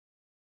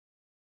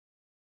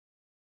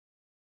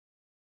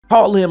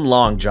Call him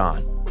Long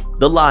John,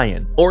 the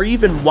Lion, or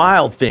even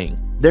Wild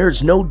Thing.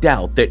 There's no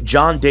doubt that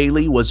John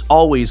Daly was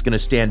always going to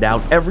stand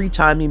out every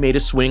time he made a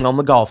swing on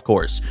the golf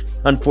course.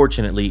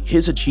 Unfortunately,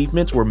 his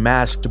achievements were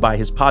masked by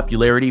his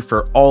popularity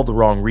for all the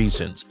wrong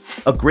reasons.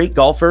 A great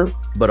golfer,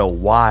 but a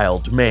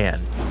wild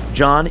man.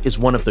 John is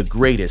one of the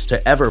greatest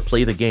to ever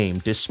play the game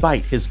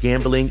despite his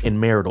gambling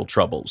and marital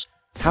troubles.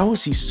 How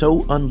is he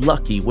so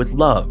unlucky with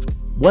love?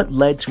 What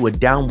led to a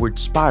downward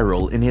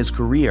spiral in his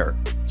career?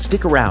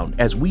 Stick around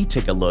as we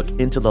take a look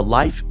into the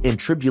life and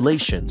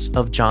tribulations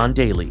of John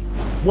Daly.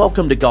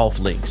 Welcome to Golf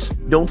Links.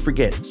 Don't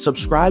forget,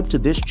 subscribe to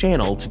this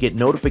channel to get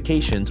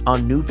notifications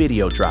on new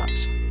video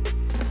drops.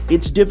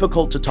 It's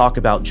difficult to talk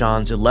about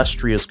John's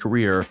illustrious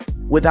career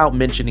without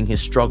mentioning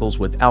his struggles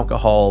with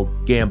alcohol,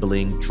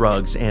 gambling,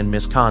 drugs, and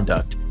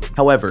misconduct.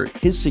 However,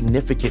 his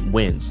significant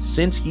wins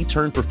since he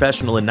turned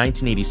professional in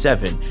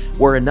 1987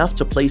 were enough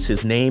to place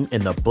his name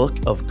in the book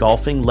of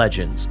golfing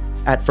legends.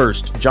 At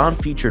first, John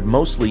featured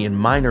mostly in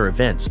minor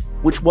events,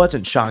 which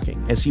wasn't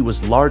shocking as he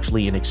was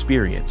largely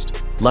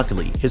inexperienced.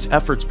 Luckily, his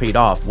efforts paid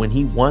off when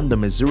he won the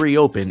Missouri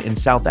Open in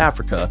South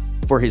Africa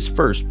for his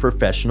first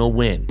professional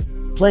win.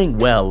 Playing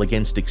well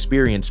against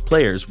experienced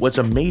players was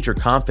a major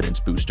confidence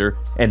booster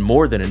and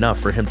more than enough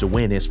for him to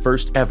win his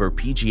first ever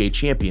PGA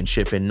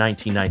Championship in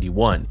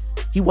 1991.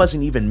 He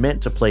wasn't even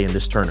meant to play in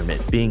this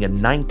tournament, being a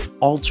 9th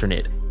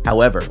alternate.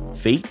 However,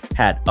 fate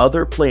had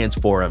other plans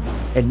for him,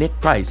 and Nick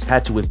Price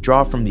had to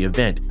withdraw from the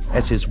event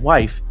as his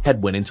wife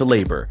had went into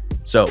labor.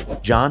 So,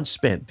 John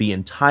spent the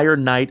entire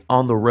night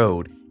on the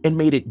road and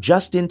made it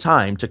just in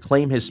time to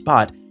claim his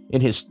spot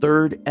in his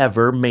 3rd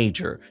ever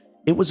major.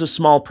 It was a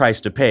small price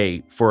to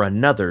pay for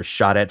another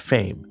shot at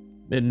fame.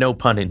 No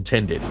pun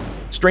intended.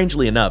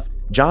 Strangely enough,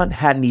 John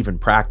hadn't even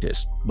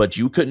practiced, but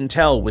you couldn't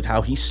tell with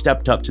how he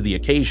stepped up to the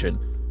occasion.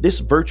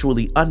 This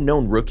virtually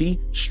unknown rookie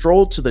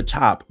strolled to the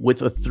top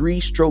with a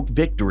 3-stroke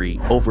victory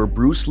over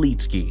Bruce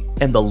Lietzke,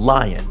 and the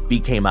Lion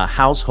became a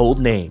household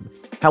name.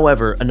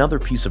 However, another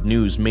piece of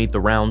news made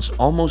the rounds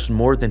almost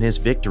more than his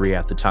victory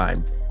at the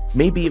time.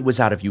 Maybe it was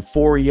out of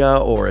euphoria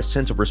or a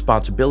sense of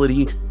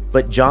responsibility,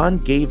 but John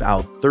gave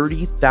out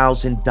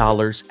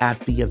 $30,000 at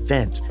the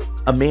event.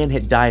 A man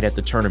had died at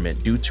the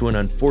tournament due to an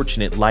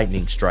unfortunate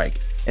lightning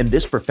strike, and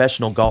this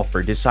professional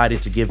golfer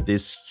decided to give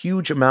this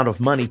huge amount of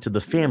money to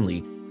the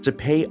family to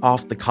pay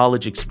off the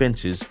college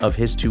expenses of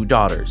his 2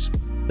 daughters.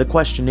 The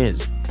question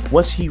is,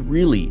 was he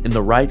really in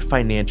the right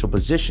financial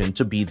position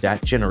to be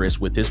that generous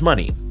with his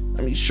money?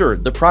 I mean, sure,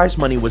 the prize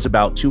money was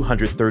about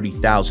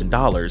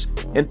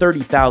 $230,000, and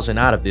 $30,000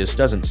 out of this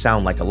doesn't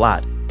sound like a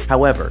lot.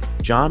 However,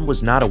 John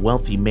was not a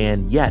wealthy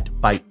man yet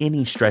by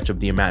any stretch of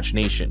the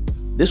imagination.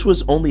 This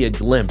was only a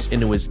glimpse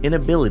into his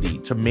inability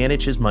to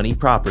manage his money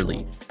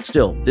properly.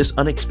 Still, this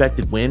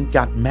unexpected win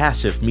got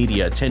massive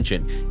media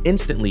attention,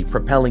 instantly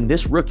propelling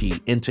this rookie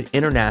into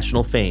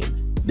international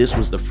fame. This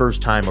was the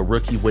first time a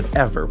rookie would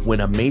ever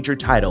win a major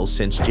title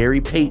since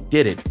Jerry Pate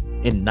did it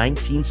in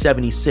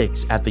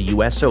 1976 at the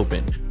US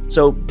Open,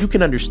 so you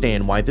can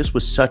understand why this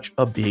was such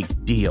a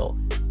big deal.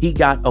 He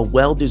got a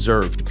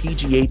well-deserved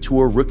PGA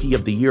Tour Rookie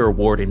of the Year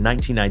award in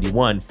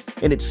 1991,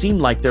 and it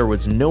seemed like there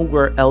was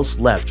nowhere else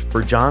left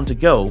for John to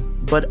go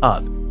but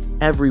up.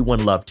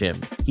 Everyone loved him.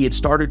 He had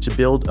started to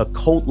build a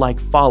cult-like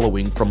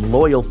following from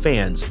loyal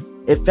fans,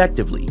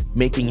 effectively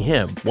making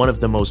him one of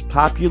the most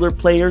popular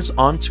players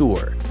on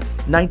tour.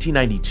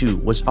 1992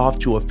 was off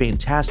to a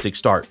fantastic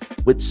start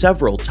with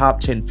several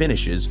top 10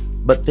 finishes,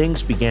 but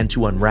things began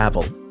to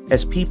unravel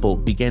as people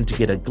began to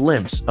get a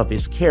glimpse of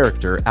his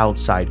character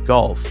outside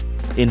golf.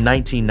 In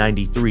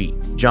 1993,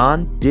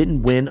 John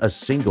didn't win a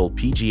single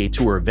PGA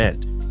Tour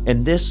event,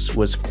 and this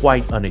was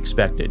quite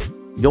unexpected.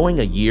 Going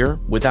a year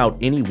without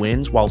any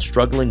wins while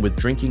struggling with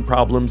drinking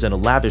problems and a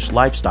lavish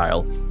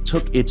lifestyle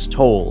took its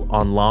toll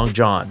on Long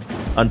John.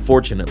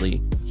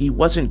 Unfortunately, he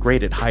wasn't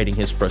great at hiding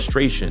his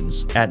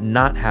frustrations at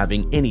not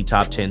having any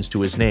top 10s to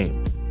his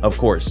name. Of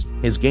course,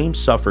 his game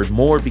suffered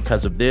more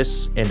because of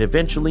this, and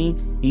eventually,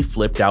 he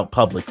flipped out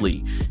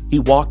publicly. He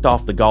walked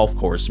off the golf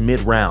course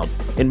mid-round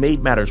and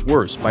made matters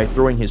worse by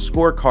throwing his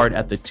scorecard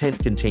at the tent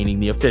containing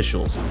the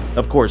officials.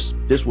 Of course,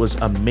 this was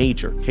a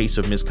major case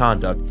of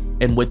misconduct,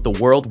 and with the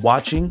world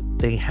watching,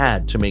 they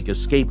had to make a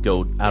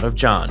scapegoat out of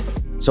John.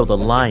 So the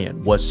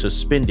Lion was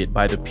suspended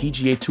by the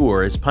PGA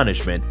Tour as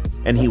punishment,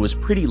 and he was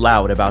pretty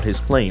loud about his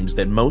claims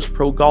that most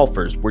pro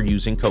golfers were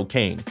using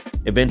cocaine.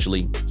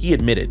 Eventually, he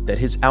admitted that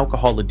his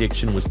alcohol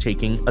addiction was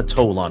taking a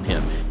toll on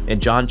him,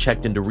 and John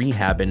checked into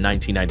rehab in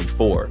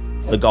 1994.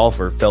 The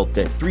golfer felt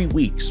that 3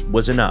 weeks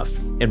was enough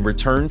and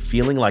returned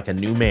feeling like a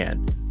new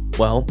man.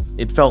 Well,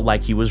 it felt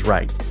like he was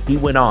right. He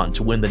went on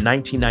to win the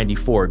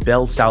 1994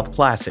 Bell South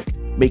Classic,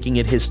 making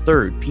it his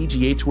 3rd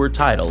PGA Tour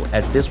title,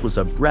 as this was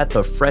a breath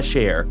of fresh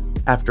air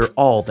after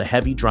all the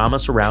heavy drama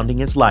surrounding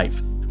his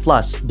life.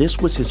 Plus, this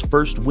was his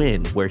first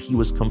win where he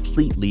was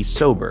completely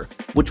sober,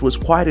 which was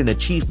quite an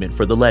achievement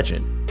for the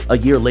legend. A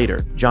year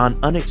later, John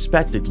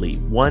unexpectedly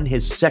won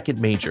his 2nd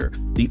major,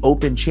 the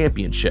Open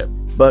Championship,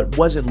 but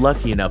wasn't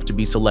lucky enough to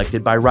be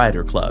selected by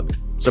Ryder Club.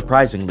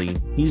 Surprisingly,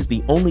 he's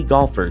the only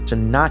golfer to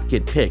not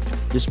get picked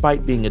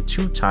despite being a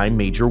two-time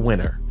major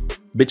winner.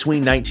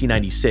 Between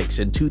 1996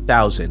 and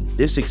 2000,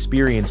 this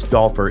experienced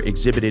golfer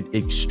exhibited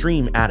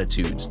extreme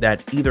attitudes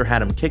that either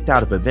had him kicked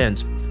out of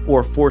events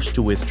or forced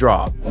to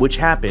withdraw, which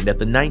happened at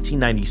the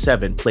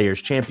 1997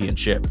 Players'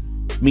 Championship.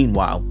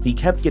 Meanwhile, he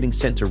kept getting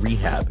sent to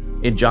rehab.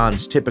 In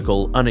John's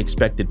typical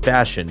unexpected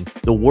fashion,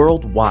 the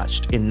world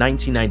watched in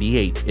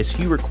 1998 as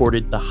he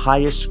recorded the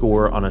highest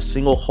score on a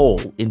single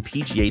hole in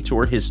PGA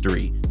Tour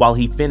history, while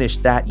he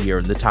finished that year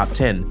in the top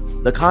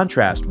 10. The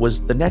contrast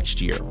was the next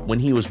year, when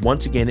he was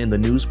once again in the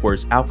news for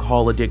his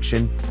alcohol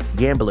addiction,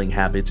 gambling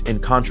habits,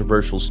 and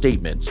controversial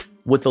statements.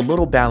 With a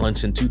little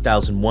balance in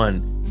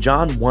 2001,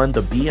 John won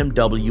the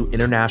BMW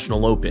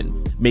International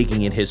Open,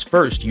 making it his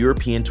first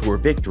European Tour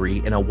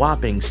victory in a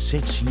whopping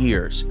 6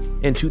 years.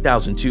 In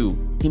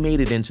 2002, he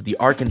made it into the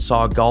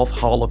Arkansas Golf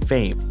Hall of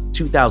Fame.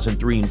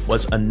 2003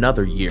 was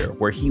another year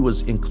where he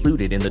was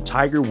included in the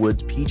Tiger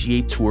Woods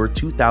PGA Tour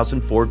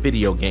 2004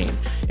 video game,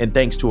 and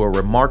thanks to a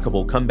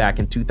remarkable comeback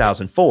in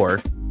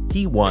 2004,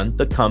 he won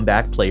the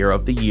Comeback Player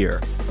of the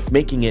Year.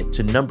 Making it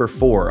to number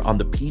 4 on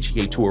the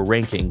PGA Tour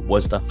ranking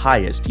was the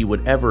highest he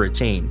would ever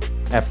attain,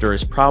 after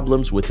his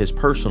problems with his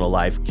personal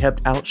life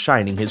kept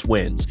outshining his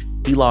wins.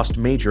 He lost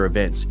major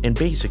events and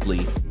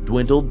basically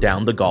dwindled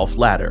down the golf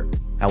ladder.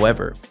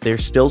 However,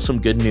 there's still some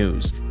good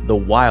news. The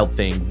Wild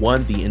Thing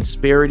won the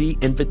Insperity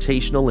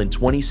Invitational in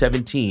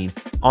 2017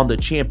 on the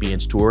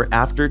Champions Tour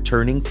after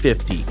turning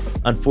 50.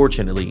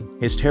 Unfortunately,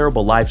 his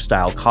terrible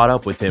lifestyle caught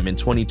up with him in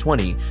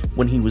 2020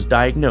 when he was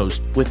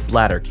diagnosed with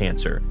bladder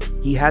cancer.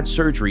 He had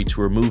surgery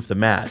to remove the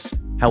mass.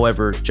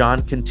 However,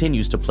 John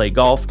continues to play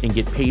golf and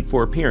get paid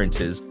for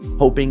appearances,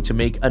 hoping to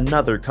make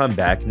another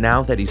comeback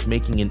now that he's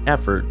making an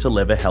effort to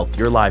live a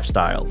healthier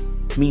lifestyle.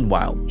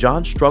 Meanwhile,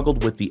 John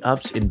struggled with the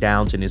ups and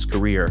downs in his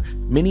career.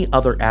 Many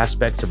other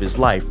aspects of his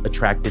life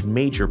attracted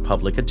major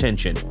public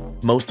attention.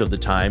 Most of the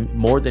time,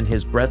 more than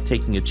his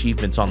breathtaking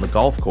achievements on the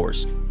golf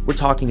course. We're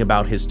talking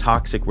about his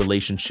toxic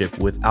relationship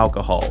with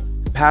alcohol,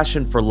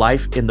 passion for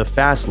life in the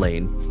fast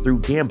lane through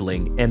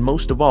gambling, and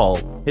most of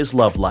all, his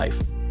love life.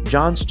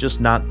 John's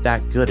just not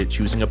that good at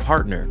choosing a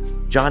partner.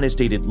 John has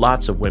dated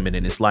lots of women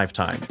in his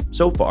lifetime.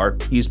 So far,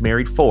 he's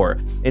married 4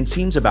 and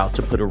seems about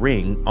to put a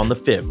ring on the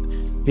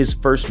 5th. His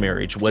first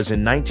marriage was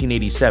in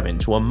 1987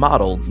 to a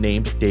model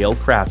named Dale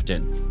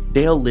Crafton.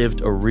 Dale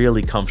lived a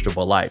really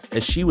comfortable life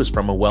as she was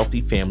from a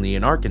wealthy family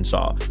in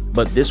Arkansas,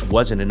 but this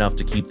wasn't enough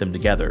to keep them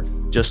together.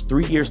 Just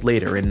 3 years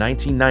later, in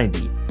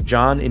 1990,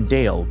 John and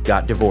Dale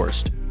got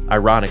divorced.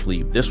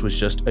 Ironically, this was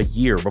just a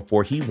year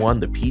before he won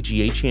the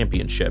PGA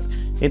Championship.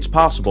 It's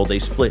possible they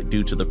split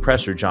due to the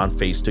pressure John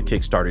faced to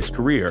kickstart his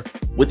career.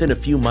 Within a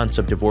few months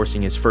of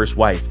divorcing his first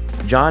wife,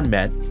 John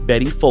met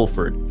Betty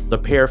Fulford. The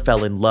pair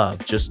fell in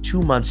love just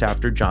 2 months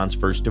after John's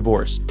first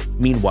divorce.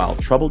 Meanwhile,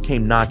 trouble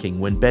came knocking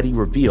when Betty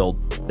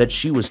revealed that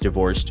she was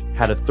divorced,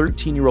 had a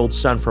 13-year-old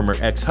son from her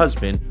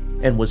ex-husband,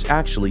 and was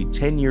actually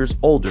 10 years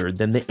older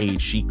than the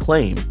age she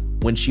claimed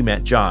when she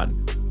met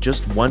John.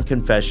 Just one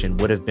confession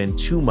would have been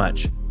too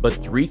much, but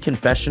 3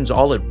 confessions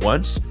all at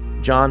once?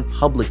 John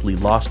publicly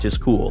lost his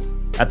cool.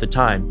 At the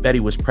time, Betty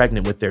was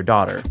pregnant with their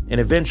daughter,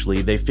 and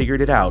eventually they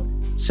figured it out,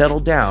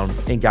 settled down,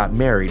 and got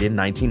married in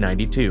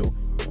 1992.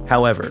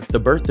 However, the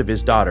birth of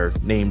his daughter,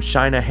 named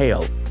Shina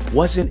Hale,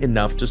 wasn't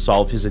enough to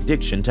solve his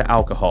addiction to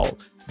alcohol.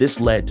 This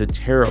led to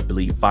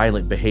terribly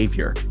violent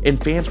behavior,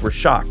 and fans were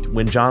shocked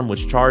when John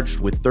was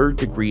charged with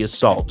third-degree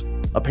assault.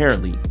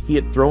 Apparently, he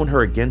had thrown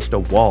her against a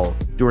wall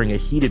during a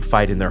heated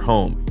fight in their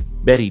home.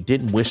 Betty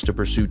didn't wish to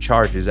pursue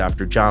charges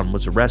after John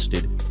was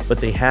arrested,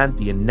 but they had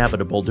the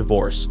inevitable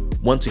divorce.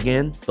 Once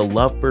again, the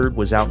lovebird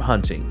was out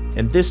hunting,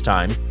 and this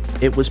time,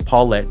 it was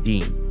Paulette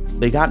Dean.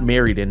 They got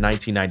married in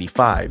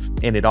 1995,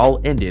 and it all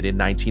ended in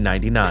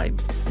 1999,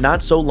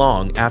 not so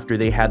long after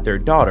they had their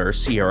daughter,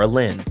 Sierra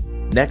Lynn.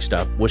 Next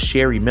up was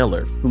Sherry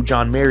Miller, who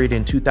John married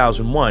in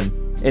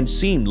 2001, and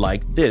seemed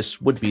like this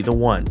would be the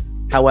one.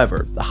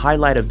 However, the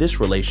highlight of this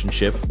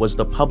relationship was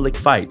the public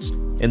fights,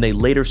 and they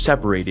later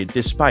separated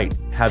despite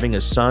having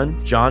a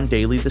son, John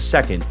Daly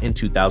II, in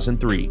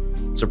 2003.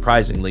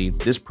 Surprisingly,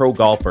 this pro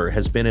golfer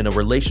has been in a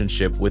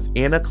relationship with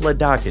Anna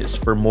Koulidakis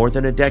for more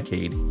than a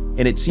decade,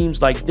 and it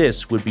seems like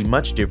this would be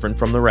much different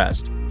from the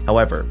rest.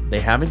 However, they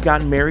haven't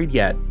gotten married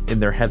yet,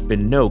 and there have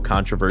been no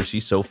controversy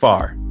so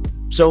far.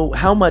 So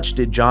how much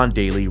did John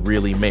Daly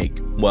really make?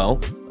 Well,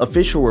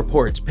 official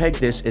reports peg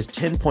this as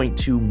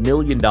 $10.2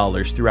 million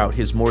throughout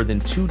his more than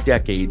 2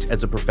 decades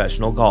as a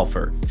professional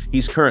golfer.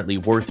 He's currently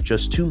worth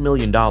just $2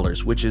 million,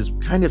 which is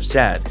kind of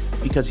sad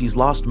because he's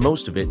lost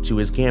most of it to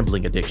his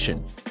gambling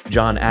addiction.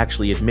 John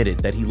actually admitted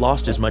that he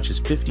lost as much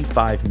as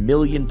 $55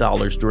 million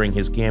during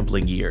his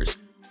gambling years.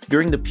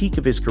 During the peak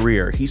of his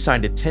career, he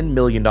signed a $10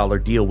 million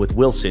deal with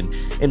Wilson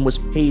and was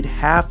paid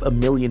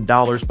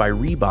 $500,000 by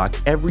Reebok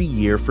every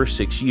year for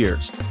 6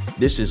 years.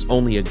 This is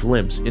only a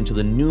glimpse into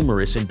the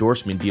numerous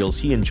endorsement deals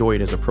he enjoyed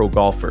as a pro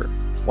golfer.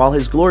 While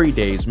his glory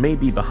days may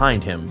be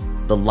behind him,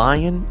 the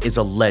Lion is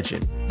a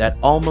legend that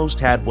almost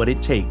had what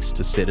it takes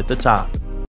to sit at the top.